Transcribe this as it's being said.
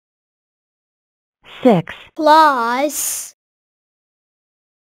6 plus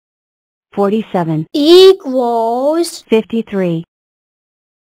 47 equals 53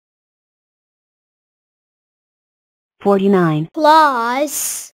 49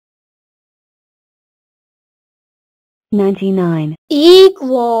 plus 99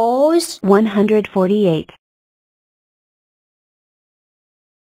 equals 148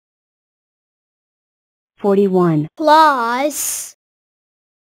 41 plus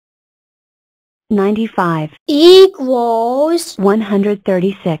 95 equals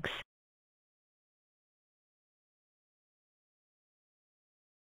 136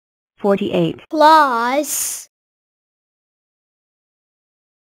 48 plus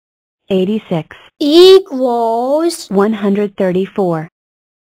 86 equals 134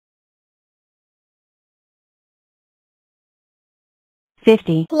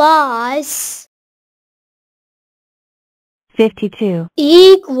 50 plus 52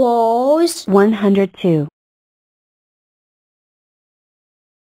 equals 102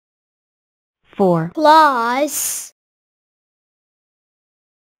 4 plus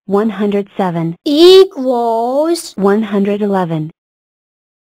 107 equals 111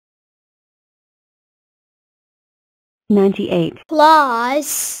 98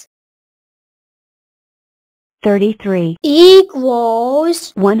 plus 33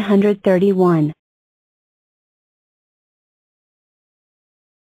 equals 131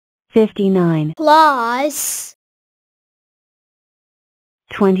 59 plus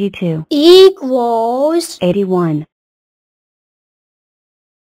 22 equals 81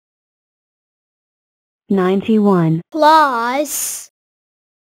 91 plus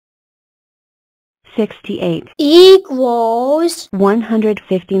 68 equals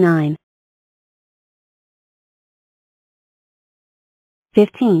 159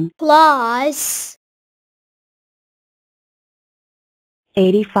 15 plus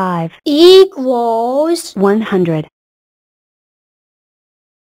 85 equals 100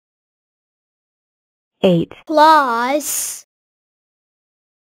 8 plus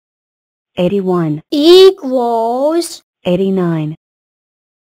 81 equals 89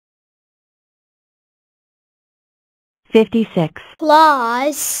 56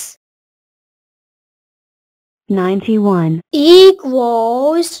 plus 91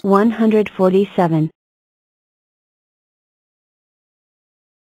 equals 147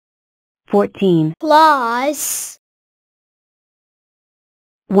 14 plus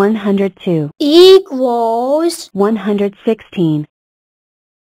 102 equals 116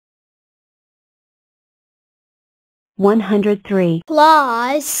 103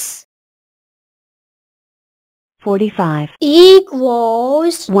 plus 45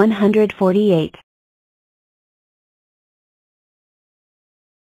 equals 148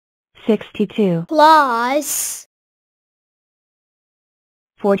 62 plus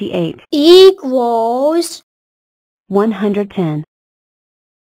 48 equals 110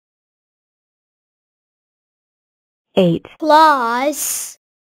 8 plus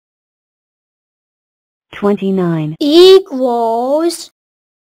 29 equals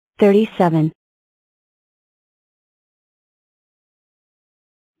 37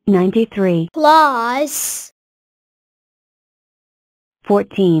 93 plus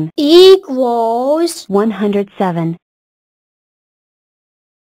 14 equals 107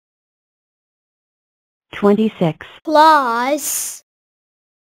 26 plus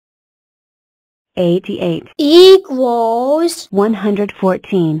 88 equals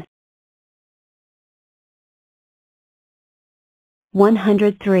 114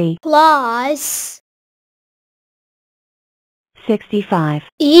 103 plus 65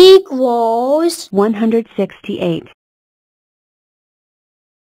 equals 168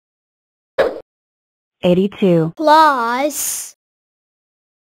 82 plus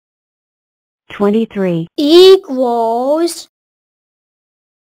 23 equals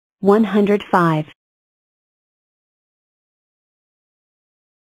 105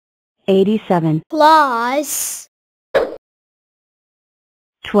 87 plus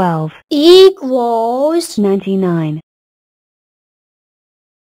 12 equals 99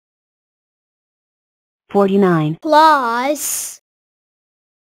 49 plus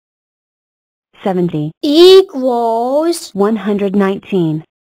 70 equals 119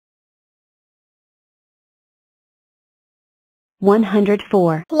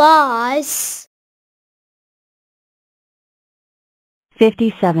 104 plus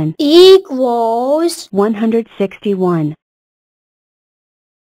 57 equals 161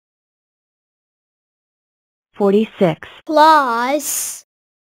 46 plus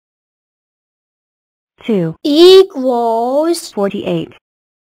 2 equals 48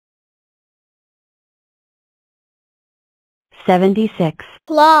 76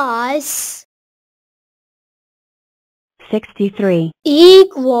 plus 63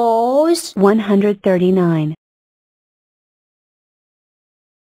 equals 139.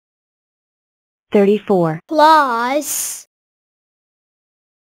 34 plus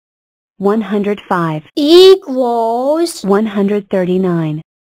 105 equals 139.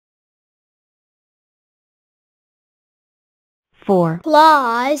 4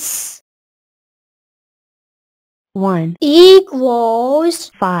 plus 1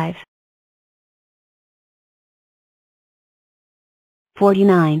 equals 5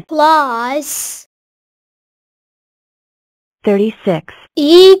 49 plus 36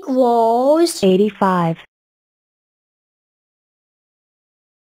 equals 85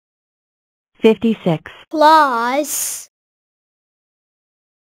 56 plus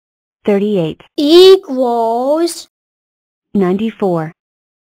 38 equals 94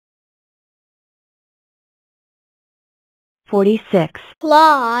 46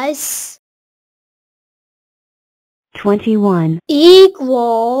 plus 21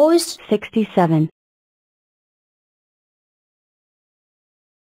 equals 67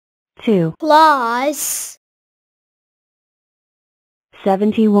 2 plus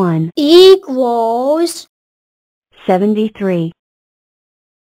 71 equals 73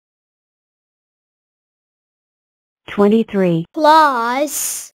 23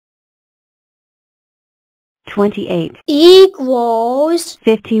 plus 28 equals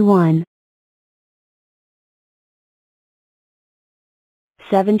 51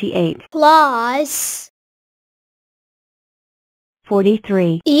 78 plus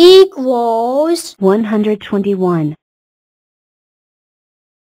 43 equals 121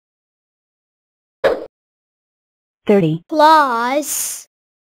 30 plus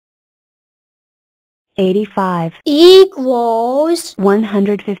 85 equals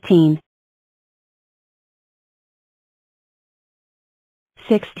 115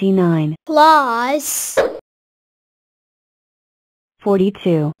 69 plus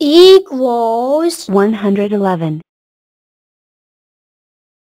 42 equals 111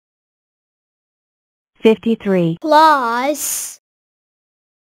 53 plus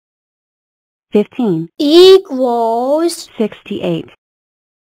 15 equals 68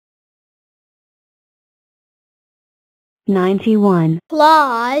 91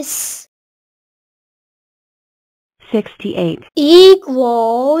 plus 68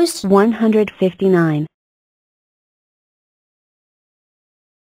 equals 159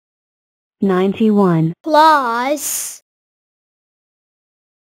 91 plus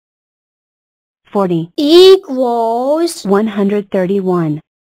 40 equals 131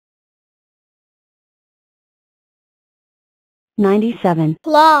 97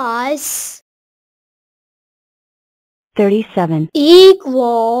 plus 37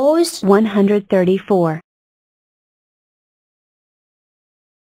 equals 134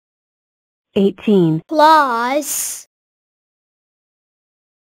 18 plus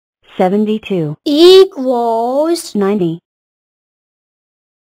 72 equals 90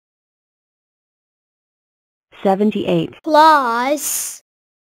 78 plus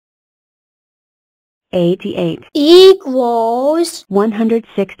 88 equals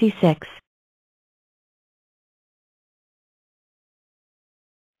 166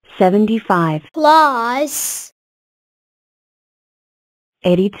 75 plus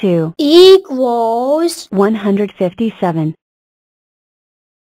 82 equals 157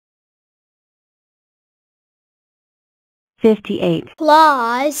 58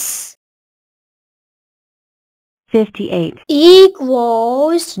 plus 58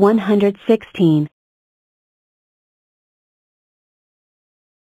 equals 116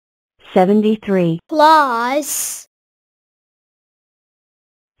 73 plus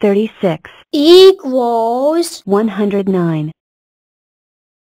 36 equals 109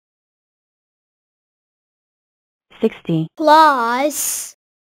 60 plus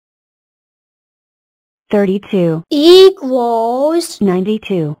 32 equals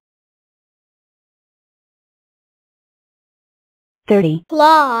 92 30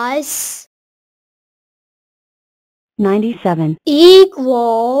 plus 97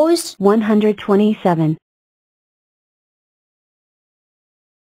 equals 127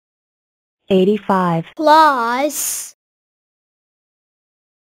 85 plus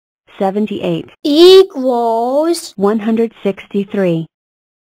 78 equals 163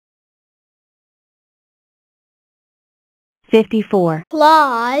 54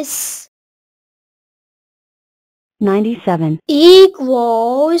 plus 97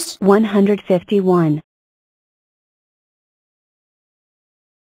 equals 151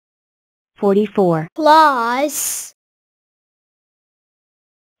 44 plus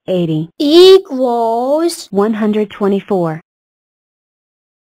 80 equals 124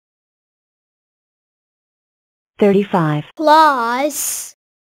 35 plus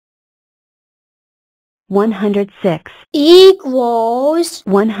 106 equals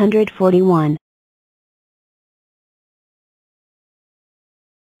 141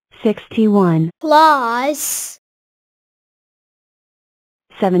 61 plus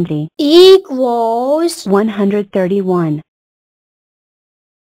 70 equals 131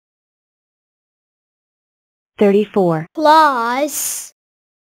 34 plus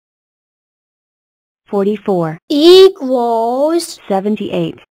 44 equals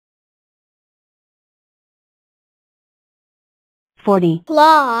 78 40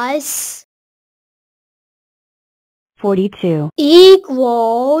 plus 42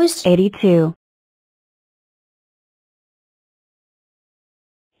 equals 82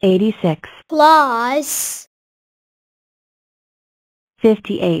 86 plus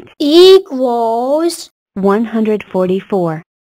 58 equals 144